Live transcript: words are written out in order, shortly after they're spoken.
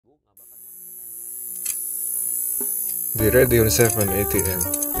The Radeon 7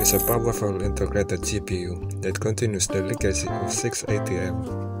 ATM is a powerful integrated GPU that continues the legacy of 6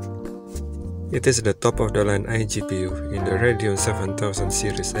 ATM. It is the top-of-the-line iGPU in the Radeon 7000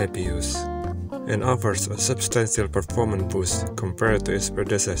 series APUs and offers a substantial performance boost compared to its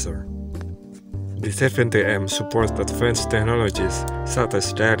predecessor. The 7 ATM supports advanced technologies such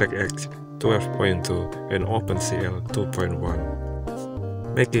as DirectX 12.2 and OpenCL 2.1.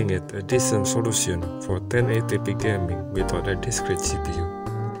 making it a decent solution for 1080p gaming without a discrete GPU.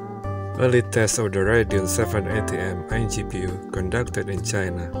 Early tests of the Radeon 7 ATM iGPU conducted in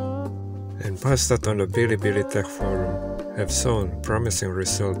China and posted on the Bilibili Tech Forum have shown promising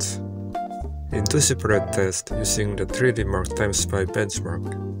results. In two separate tests using the 3D Mark x5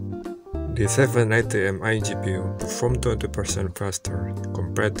 benchmark, the 7 ATM iGPU performed 20% faster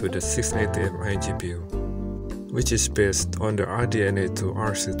compared to the 6 ATM iGPU, which is based on the RDNA2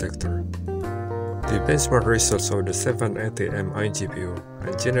 architecture. The benchmark results of the 7 ATM iGPU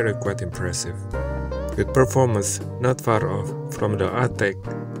are generally quite impressive, with performance not far off from the ATEC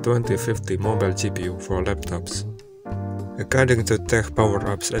 2050 mobile GPU for laptops. According to Tech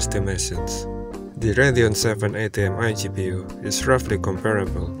PowerUp's estimations, the Radeon 7 ATM iGPU is roughly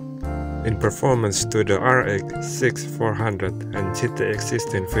comparable in performance to the RX 6400 and GTX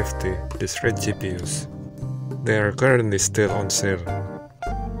 1650 discrete GPUs. They are currently still on sale.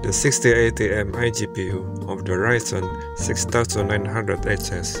 The 60 ATM iGPU of the Ryzen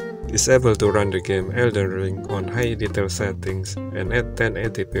 6900HS is able to run the game Elden Ring on high detail settings and at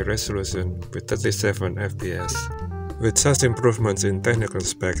 1080p resolution with 37 FPS. With such improvements in technical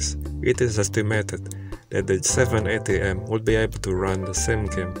specs, it is estimated that the 7 ATM would be able to run the same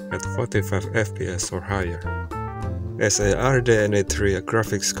game at 45 FPS or higher. As a RDNA3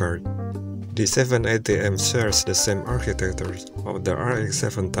 graphics card, the 7 ATM shares the same architecture of the RX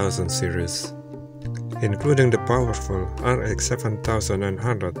 7000 series, including the powerful RX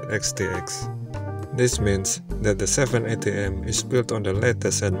 7900 XTX. This means that the 7 ATM is built on the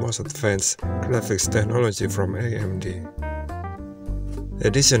latest and most advanced graphics technology from AMD.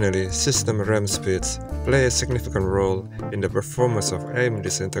 Additionally, system RAM speeds play a significant role in the performance of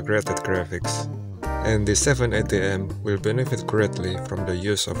AMD's integrated graphics, and the 7 ATM will benefit greatly from the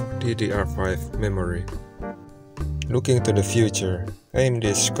use of DDR5 memory. Looking to the future, AMD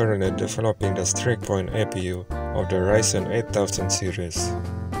is currently developing the Strike-Point APU of the Ryzen 8000 series,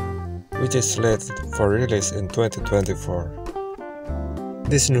 which is slated for release in 2024.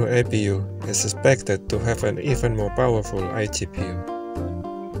 This new APU is expected to have an even more powerful iGPU,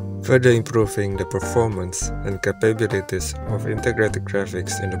 further improving the performance and capabilities of integrated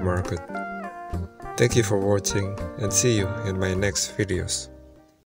graphics in the market. Thank you for watching and see you in my next videos.